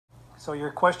So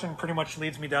your question pretty much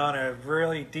leads me down a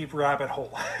really deep rabbit hole.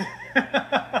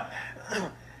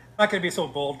 I'm not going to be so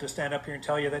bold to stand up here and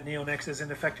tell you that Neonic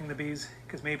isn't affecting the bees,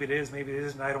 because maybe it is, maybe it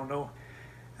isn't, I don't know.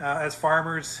 As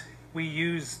farmers, we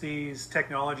use these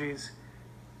technologies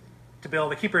to be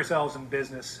able to keep ourselves in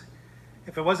business.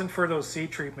 If it wasn't for those seed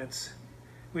treatments,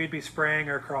 we'd be spraying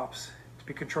our crops to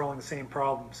be controlling the same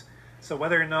problems. So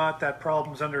whether or not that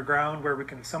problem's underground where we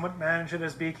can somewhat manage it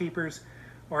as beekeepers,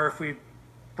 or if we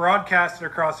broadcast it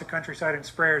across the countryside in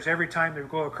sprayers every time they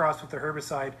go across with the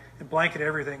herbicide and blanket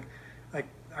everything, like,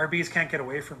 our bees can't get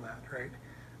away from that, right?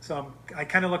 So I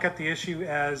kind of look at the issue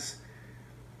as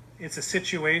it's a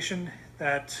situation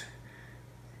that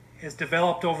is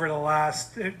developed over the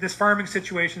last, this farming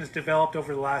situation has developed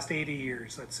over the last 80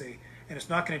 years, let's say, and it's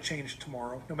not going to change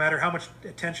tomorrow. No matter how much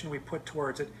attention we put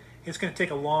towards it, it's going to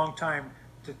take a long time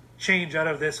to change out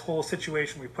of this whole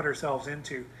situation we put ourselves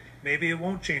into. Maybe it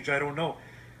won't change, I don't know.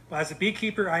 But as a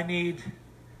beekeeper, I need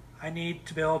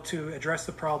to be able to address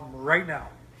the problem right now.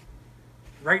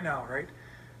 Right now, right?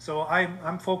 So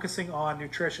I'm focusing on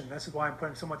nutrition. This is why I'm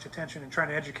putting so much attention and trying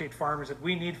to educate farmers that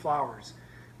we need flowers.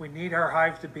 We need our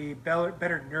hive to be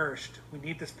better nourished. We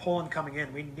need this pollen coming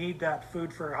in. We need that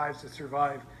food for our hives to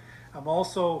survive. I'm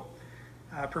also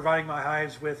providing my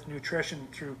hives with nutrition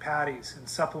through patties and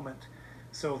supplement.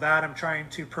 So that I'm trying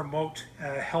to promote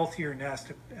a healthier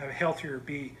nest, a healthier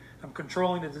bee. I'm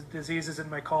controlling the diseases in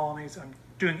my colonies. I'm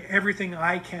doing everything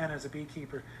I can as a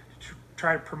beekeeper to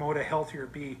try to promote a healthier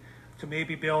bee, to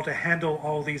maybe be able to handle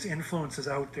all these influences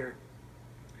out there.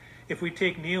 If we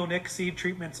take Neonic seed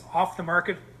treatments off the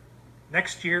market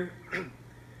next year,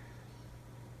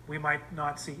 we might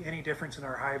not see any difference in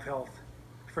our hive health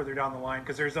further down the line,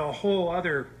 because there's a whole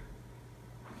other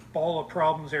ball of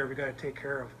problems there we got to take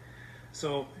care of.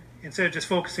 So instead of just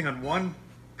focusing on one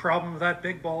problem of that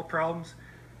big ball of problems,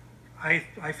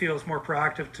 I feel it's more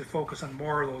proactive to focus on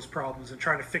more of those problems and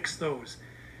try to fix those.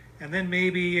 And then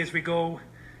maybe as we go,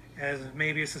 as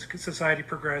society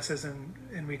progresses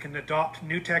and we can adopt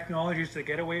new technologies to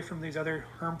get away from these other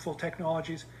harmful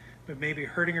technologies, but maybe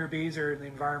hurting our bees or the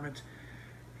environment,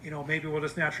 you know, maybe we'll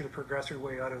just naturally progress our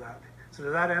way out of that. So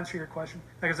does that answer your question?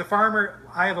 Like, as a farmer,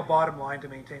 I have a bottom line to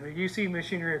maintain. You see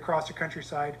machinery across the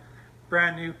countryside,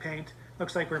 brand new paint,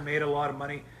 looks like we're made a lot of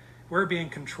money. We're being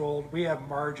controlled. We have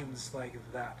margins like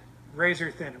that, razor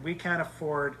thin. We can't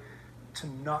afford to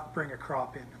not bring a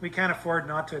crop in. We can't afford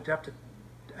not to adopt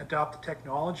the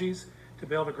technologies to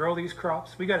be able to grow these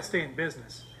crops. We got to stay in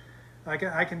business. I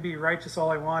can be righteous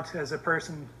all I want as a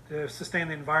person to sustain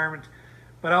the environment,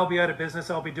 but I'll be out of business.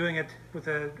 I'll be doing it with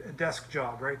a desk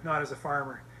job, right? Not as a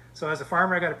farmer. So as a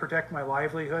farmer, I got to protect my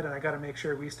livelihood, and I got to make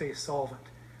sure we stay solvent.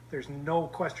 There's no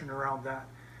question around that.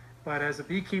 But as a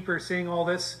beekeeper, seeing all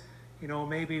this, you know,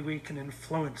 maybe we can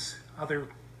influence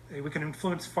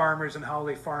farmers and how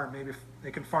they farm. Maybe they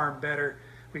can farm better.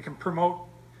 We can promote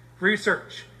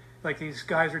research, like these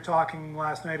guys were talking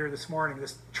last night or this morning,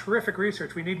 this terrific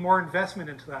research. We need more investment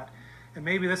into that. And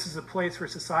maybe this is a place where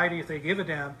society, if they give a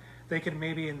damn, they can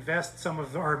maybe invest some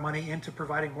of our money into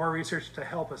providing more research to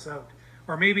help us out.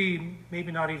 Or maybe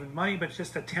not even money, but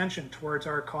just attention towards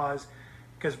our cause,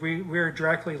 because we're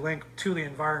directly linked to the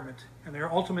environment. And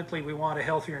ultimately we want a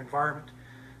healthier environment.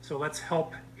 So let's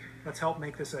help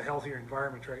make this a healthier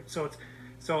environment, right? So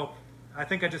I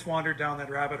think I just wandered down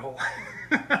that rabbit hole.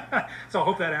 So I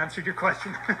hope that answered your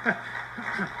question.